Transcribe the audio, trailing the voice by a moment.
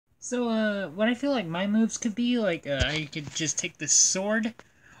So, what I feel like my moves could be, like, I could just take the sword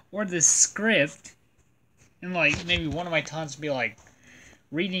or the script, and, like, maybe one of my taunts would be, like,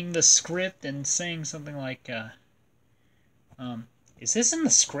 reading the script and saying something like, is this in the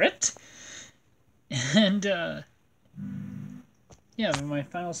script? And, yeah, in my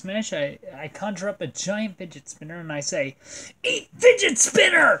final smash, I conjure up a giant fidget spinner and I say, "Eat fidget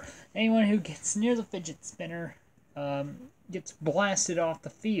spinner!" Anyone who gets near the fidget spinner, gets blasted off the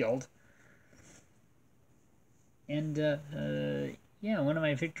field. And, yeah, one of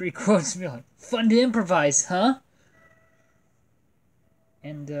my victory quotes would be like, "Fun to improvise, huh?"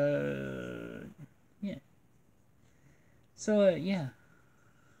 And, yeah. So, yeah.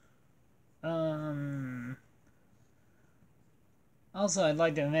 Also, I'd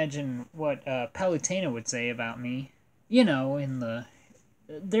like to imagine what, Palutena would say about me. You know, in the...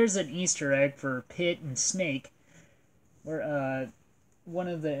 There's an Easter egg for Pit and Snake, where, one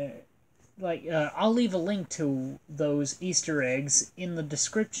of the... Like, I'll leave a link to those Easter eggs in the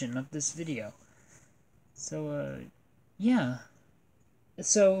description of this video. So, yeah.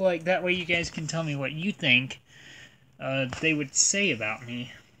 So, like, that way you guys can tell me what you think, they would say about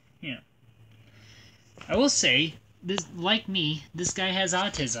me. Yeah. I will say, this, like me, this guy has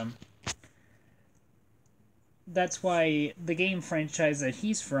autism. That's why the game franchise that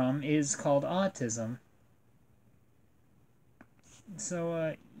he's from is called Autism.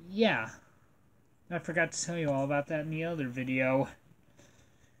 So, yeah. I forgot to tell you all about that in the other video.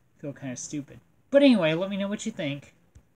 I feel kind of stupid. But anyway, let me know what you think.